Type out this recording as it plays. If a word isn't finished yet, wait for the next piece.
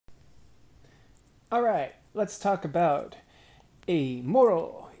All right, let's talk about a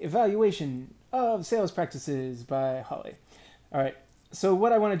moral evaluation of sales practices by Holley. All right, so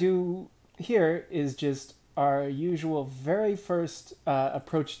what I want to do here is just our usual very first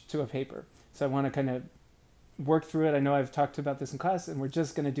approach to a paper. So I want to kind of work through it. I know I've talked about this in class, and we're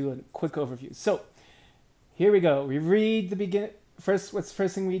just going to do a quick overview. So here we go. We read the first. What's the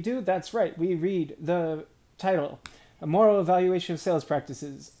first thing we do? That's right. We read the title, a moral evaluation of sales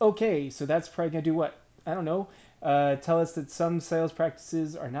practices. Okay, so that's probably gonna do what? I don't know. Tell us that some sales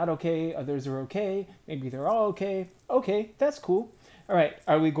practices are not okay, others are okay. Maybe they're all okay. Okay, that's cool. All right,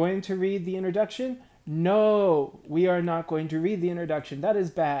 are we going to read the introduction? No, we are not going to read the introduction. That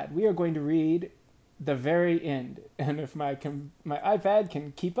is bad. We are going to read the very end. And if my iPad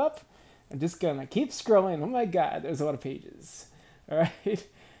can keep up, I'm just gonna keep scrolling. Oh my God, there's a lot of pages. All right.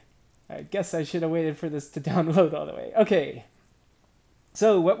 I guess I should have waited for this to download all the way. Okay.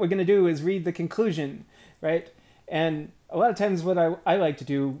 So what we're going to do is read the conclusion, right? And a lot of times what I like to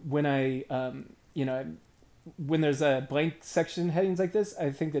do when when there's a blank section headings like this,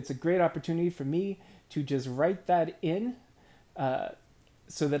 I think that's a great opportunity for me to just write that in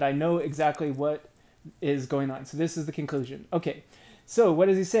so that I know exactly what is going on. So this is the conclusion. Okay. So what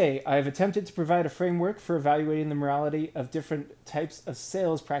does he say? I've attempted to provide a framework for evaluating the morality of different types of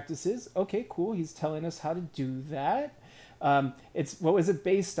sales practices. Okay, cool. He's telling us how to do that. What was it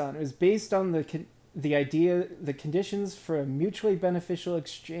based on? It was based on the conditions for a mutually beneficial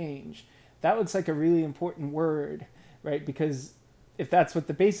exchange. That looks like a really important word, right? Because if that's what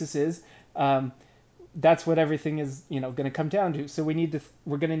the basis is, that's what everything is, going to come down to. So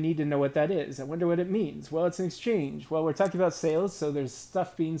we're going to need to know what that is. I wonder what it means. Well, it's an exchange. Well, we're talking about sales, so there's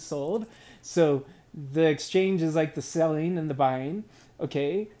stuff being sold. So the exchange is like the selling and the buying,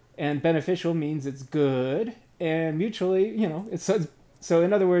 okay? And beneficial means it's good, and mutually, so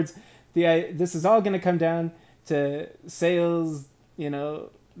in other words, this is all going to come down to sales,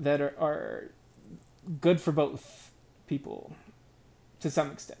 that are good for both people to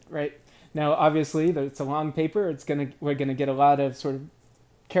some extent, right? Now, obviously, it's a long paper. We're gonna get a lot of sort of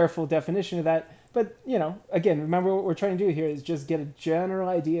careful definition of that. But again, remember what we're trying to do here is just get a general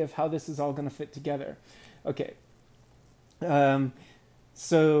idea of how this is all going to fit together. Okay.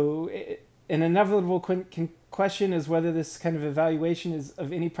 So an inevitable question is whether this kind of evaluation is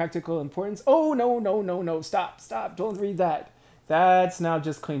of any practical importance. Oh, no! Stop! Don't read that. That's now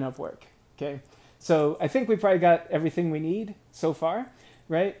just cleanup work. Okay. So I think we probably got everything we need so far.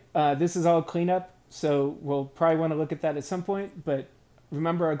 Right? This is all cleanup, so we'll probably want to look at that at some point. But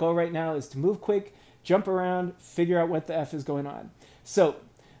remember, our goal right now is to move quick, jump around, figure out what the F is going on. So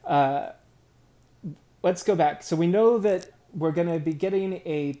let's go back. So we know that we're going to be getting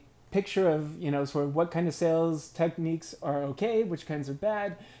a picture of, sort of what kind of sales techniques are okay, which kinds are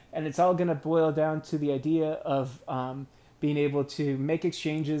bad. And it's all going to boil down to the idea of being able to make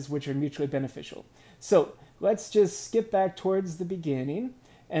exchanges which are mutually beneficial. So let's just skip back towards the beginning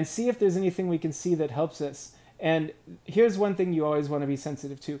and see if there's anything we can see that helps us. And here's one thing you always want to be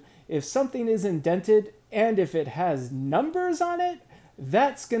sensitive to. If something is indented and if it has numbers on it,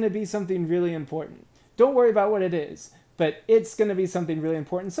 that's going to be something really important. Don't worry about what it is, but it's going to be something really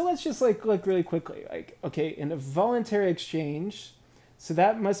important. So let's just look really quickly. Okay, in a voluntary exchange, so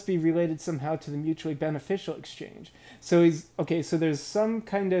that must be related somehow to the mutually beneficial exchange. So so there's some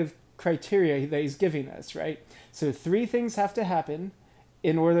kind of criteria that he's giving us, right? So 3 things have to happen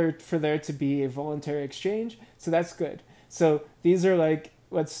in order for there to be a voluntary exchange. So that's good. So these are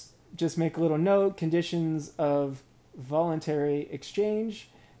let's just make a little note, conditions of voluntary exchange.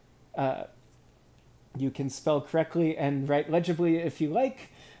 You can spell correctly and write legibly if you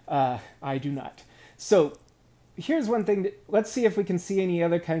like. I do not. So here's one thing. Let's see if we can see any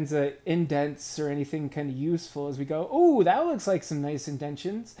other kinds of indents or anything kind of useful as we go. Oh, that looks like some nice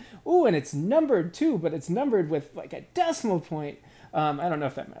indentions. Oh, and it's numbered too, but it's numbered with a decimal point. I don't know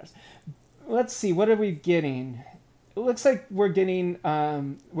if that matters. Let's see. What are we getting? It looks like we're getting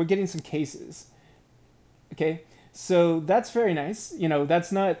some cases. Okay, so that's very nice. That's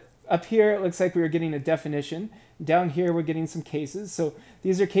not up here. It looks like we were getting a definition. Down here, we're getting some cases. So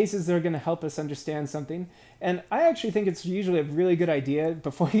these are cases that are going to help us understand something. And I actually think it's usually a really good idea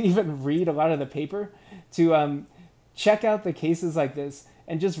before you even read a lot of the paper to check out the cases like this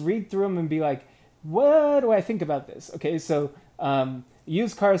and just read through them and be like, what do I think about this? Okay, so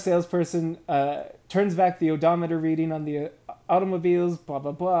used car salesperson turns back the odometer reading on the automobiles, blah,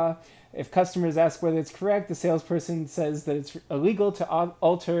 blah, blah. If customers ask whether it's correct, the salesperson says that it's illegal to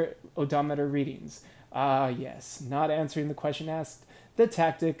alter odometer readings. Ah, yes, not answering the question asked, the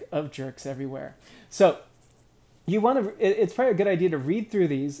tactic of jerks everywhere. So you want to, it's probably a good idea to read through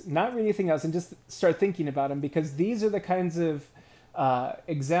these, not read anything else, and just start thinking about them, because these are the kinds of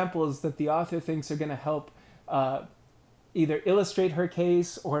examples that the author thinks are going to help either illustrate her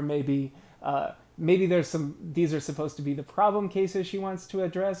case, or maybe maybe there's some, these are supposed to be the problem cases she wants to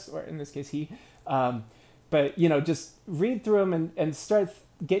address, or in this case he. But just read through them and start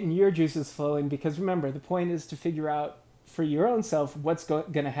getting your juices flowing, because remember, the point is to figure out for your own self what's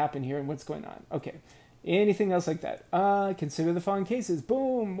going to happen here and what's going on. Okay. Anything else like that? Consider the following cases.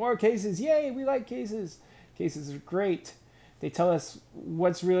 Boom, more cases. Yay, we like cases. Cases are great. They tell us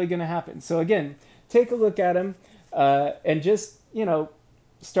what's really going to happen. So again, take a look at them and just,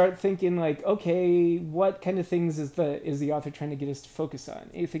 start thinking like, okay, what kind of things is the author trying to get us to focus on?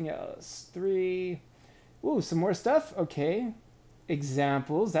 Anything else? 3. Ooh, some more stuff. Okay.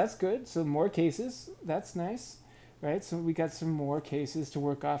 Examples. That's good. So more cases. That's nice. Right? So we got some more cases to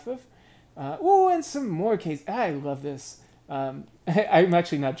work off of. Oh, and some more cases. I love this. I'm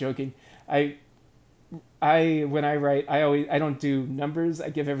actually not joking. I when I write, I don't do numbers. I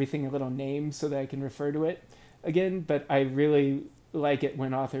give everything a little name so that I can refer to it again. But I really like it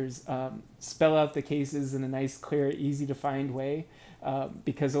when authors spell out the cases in a nice, clear, easy to find way,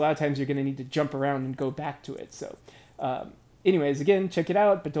 because a lot of times you're going to need to jump around and go back to it. So, anyways, again, check it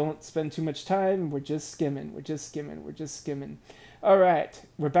out, but don't spend too much time. We're just skimming. We're just skimming. We're just skimming. All right,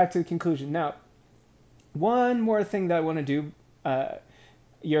 we're back to the conclusion. Now, one more thing that I want to do.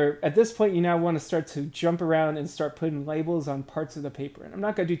 At this point, you now want to start to jump around and start putting labels on parts of the paper. And I'm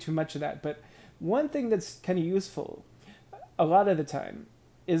not going to do too much of that, but one thing that's kind of useful a lot of the time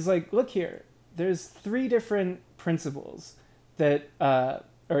is like, look here, there's 3 different principles that,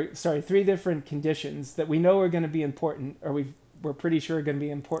 3 different conditions that we know are going to be important, or we're pretty sure are going to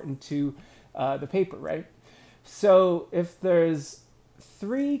be important to the paper, right? So if there's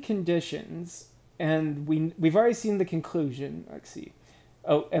 3 conditions, and we've already seen the conclusion, let's see.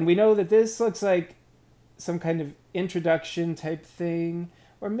 Oh, and we know that this looks like some kind of introduction type thing,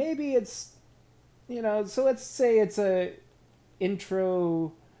 or maybe it's, so let's say it's a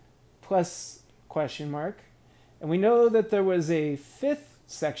intro plus question mark. And we know that there was a 5th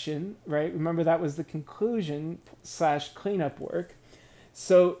section, right? Remember, that was the conclusion / cleanup work.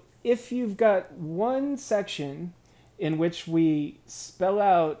 So if you've got one section in which we spell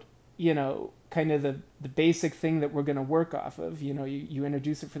out, kind of the basic thing that we're going to work off of, you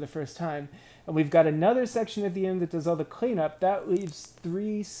introduce it for the first time, and we've got another section at the end that does all the cleanup, that leaves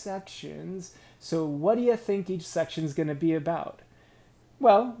 3 sections. So what do you think each section is going to be about?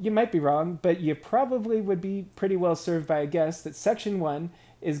 Well, you might be wrong, but you probably would be pretty well served by a guess that section 1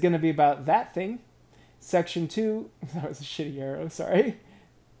 is going to be about that thing. Section 2, that was a shitty arrow, sorry.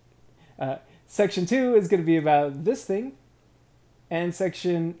 Section 2 is going to be about this thing. And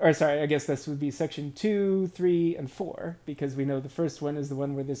I guess this would be section 2, 3, and 4, because we know the first one is the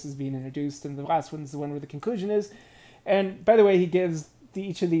one where this is being introduced, and the last one is the one where the conclusion is. And by the way, he gives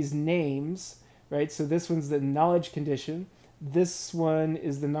each of these names, right? So this one's the knowledge condition, this one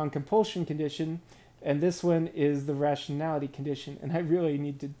is the non-compulsion condition, and this one is the rationality condition. And I really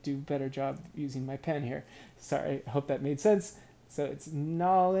need to do a better job using my pen here. Sorry, I hope that made sense. So it's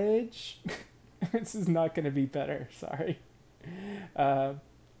knowledge. This is not going to be better, sorry.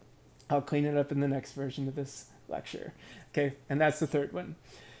 I'll clean it up in the next version of this lecture. Okay, and that's the 3rd one.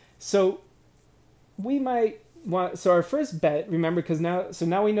 So we might want, so our first bet, remember, because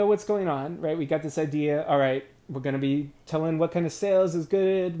now we know what's going on, right? We got this idea, all right, we're going to be telling what kind of sales is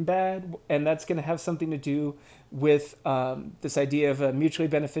good and bad, and that's going to have something to do with this idea of a mutually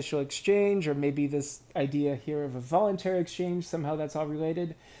beneficial exchange, or maybe this idea here of a voluntary exchange, somehow that's all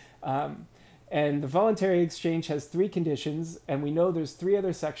related. And the voluntary exchange has 3 conditions, and we know there's 3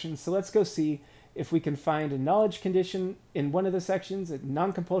 other sections. So let's go see if we can find a knowledge condition in one of the sections, a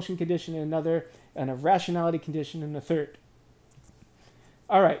non-compulsion condition in another, and a rationality condition in the 3rd.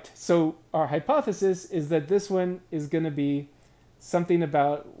 All right, so our hypothesis is that this one is going to be something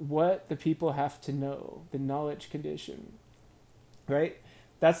about what the people have to know, the knowledge condition, right?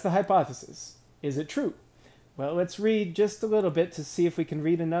 That's the hypothesis. Is it true? Well, let's read just a little bit to see if we can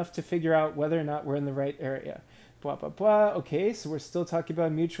read enough to figure out whether or not we're in the right area. Blah, blah, blah. Okay, so we're still talking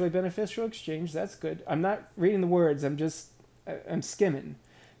about mutually beneficial exchange. That's good. I'm not reading the words. I'm skimming.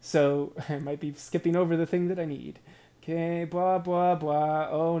 So I might be skipping over the thing that I need. Okay, blah, blah, blah.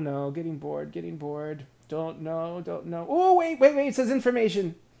 Oh, no, getting bored. Don't know. Oh, wait. It says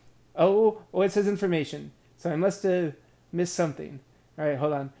information. Oh, it says information. So I must have missed something. All right,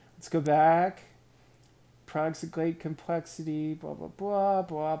 hold on. Let's go back. Products of great complexity, blah, blah, blah,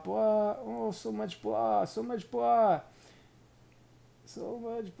 blah, blah. Oh, so much blah. So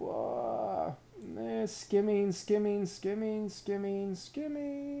much blah. Skimming, skimming, skimming, skimming,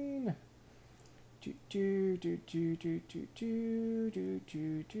 skimming.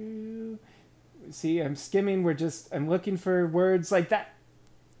 See, I'm skimming. I'm looking for words like that.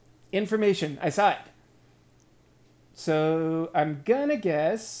 Information. I saw it. So I'm gonna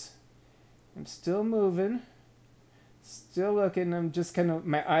guess. I'm still moving. Still looking. I'm just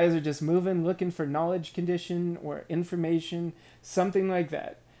my eyes are just moving, looking for knowledge condition or information, something like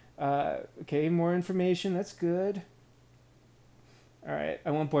that. Okay, more information. That's good. All right, I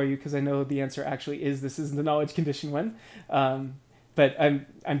won't bore you because I know the answer actually is this is the knowledge condition one. But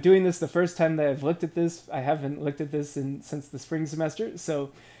I'm doing this the first time that I've looked at this. I haven't looked at this since the spring semester, so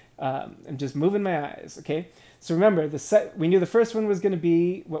I'm just moving my eyes. Okay, so remember we knew the first one was going to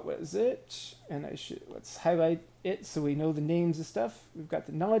be, what was it? And let's highlight it so we know the names of stuff. We've got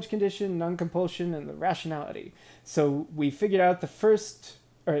the knowledge condition, non-compulsion, and the rationality. So we figured out the first,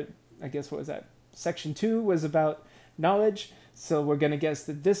 or I guess what was that? Section 2 was about knowledge. So we're going to guess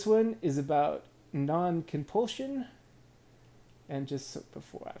that this one is about non-compulsion. And just so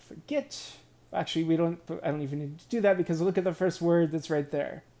before I forget, actually I don't even need to do that because look at the first word that's right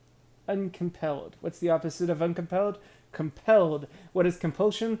there. Uncompelled. What's the opposite of uncompelled? Compelled. What is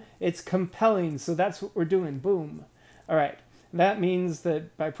compulsion? It's compelling. So that's what we're doing. Boom. All right. That means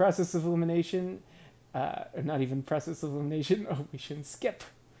that by process of elimination, or not even process of elimination, oh, we shouldn't skip.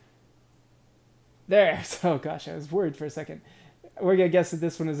 There. So, gosh, I was worried for a second. We're going to guess that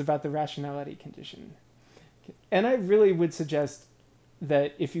this one is about the rationality condition. And I really would suggest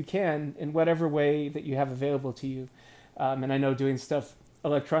that if you can, in whatever way that you have available to you, and I know doing stuff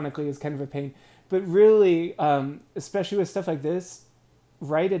electronically is kind of a pain, but really, especially with stuff like this,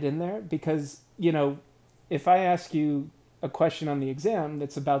 write it in there because, if I ask you a question on the exam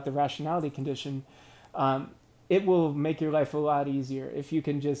that's about the rationality condition, it will make your life a lot easier if you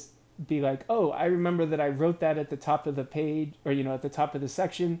can just be like, oh, I remember that I wrote that at the top of the page or, at the top of the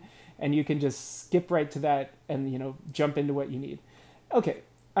section, and you can just skip right to that and, jump into what you need. Okay,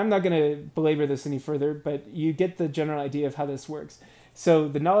 I'm not going to belabor this any further, but you get the general idea of how this works. So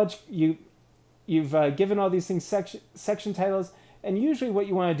the knowledge, you've given all these things section titles, and usually what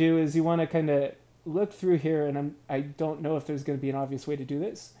you want to do is you want to kind of look through here, and I don't know if there's going to be an obvious way to do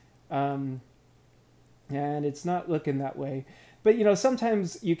this, and it's not looking that way. But,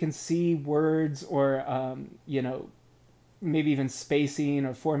 sometimes you can see words or, maybe even spacing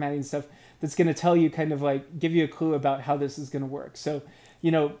or formatting stuff that's going to tell you give you a clue about how this is going to work. So,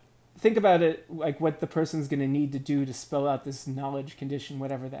 think about it like what the person's going to need to do to spell out this knowledge condition,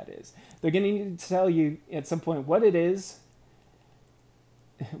 whatever that is. They're going to need to tell you at some point what it is.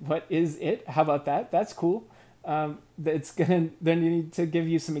 What is it? How about that? That's cool. Then you need to give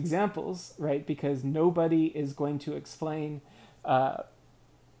you some examples, right? Because nobody is going to explain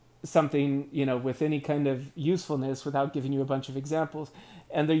something, with any kind of usefulness without giving you a bunch of examples.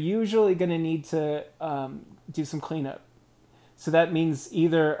 And they're usually going to need to do some cleanup. So that means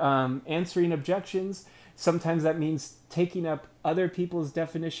either answering objections. Sometimes that means taking up other people's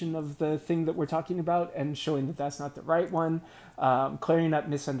definition of the thing that we're talking about and showing that that's not the right one, clearing up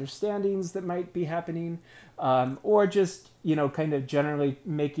misunderstandings that might be happening, or just, kind of generally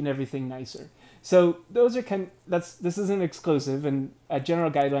making everything nicer. So those are this isn't exclusive and a general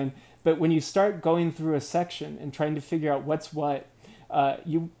guideline, but when you start going through a section and trying to figure out what's what,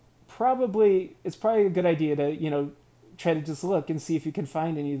 it's probably a good idea to, try to just look and see if you can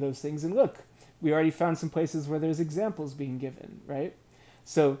find any of those things. And look, we already found some places where there's examples being given, right?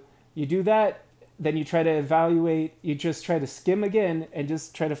 So you do that, then you try to evaluate, you just try to skim again and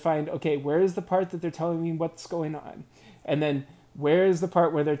just try to find, okay, where is the part that they're telling me what's going on? And then where is the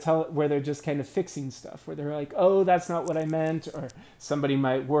part where they're just kind of fixing stuff, where they're like, oh, that's not what I meant, or somebody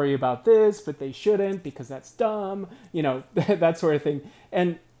might worry about this, but they shouldn't because that's dumb, that sort of thing.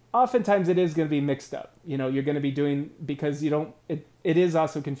 And oftentimes it is going to be mixed up. You're going to be doing, because it is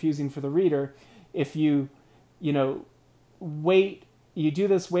also confusing for the reader if you do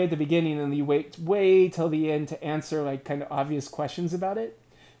this way at the beginning and you wait way till the end to answer like kind of obvious questions about it.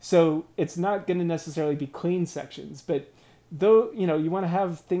 So it's not going to necessarily be clean sections, but though, you want to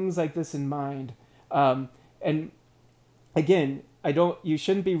have things like this in mind. And again, you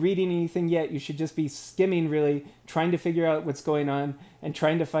shouldn't be reading anything yet. You should just be skimming, really trying to figure out what's going on and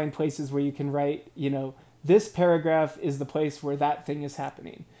trying to find places where you can write, this paragraph is the place where that thing is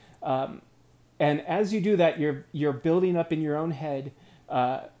happening. And as you do that, you're building up in your own head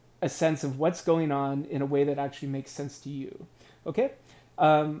a sense of what's going on in a way that actually makes sense to you. Okay?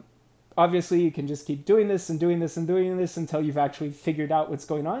 Obviously, you can just keep doing this and doing this and doing this until you've actually figured out what's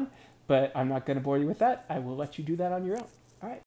going on. But I'm not going to bore you with that. I will let you do that on your own. All right.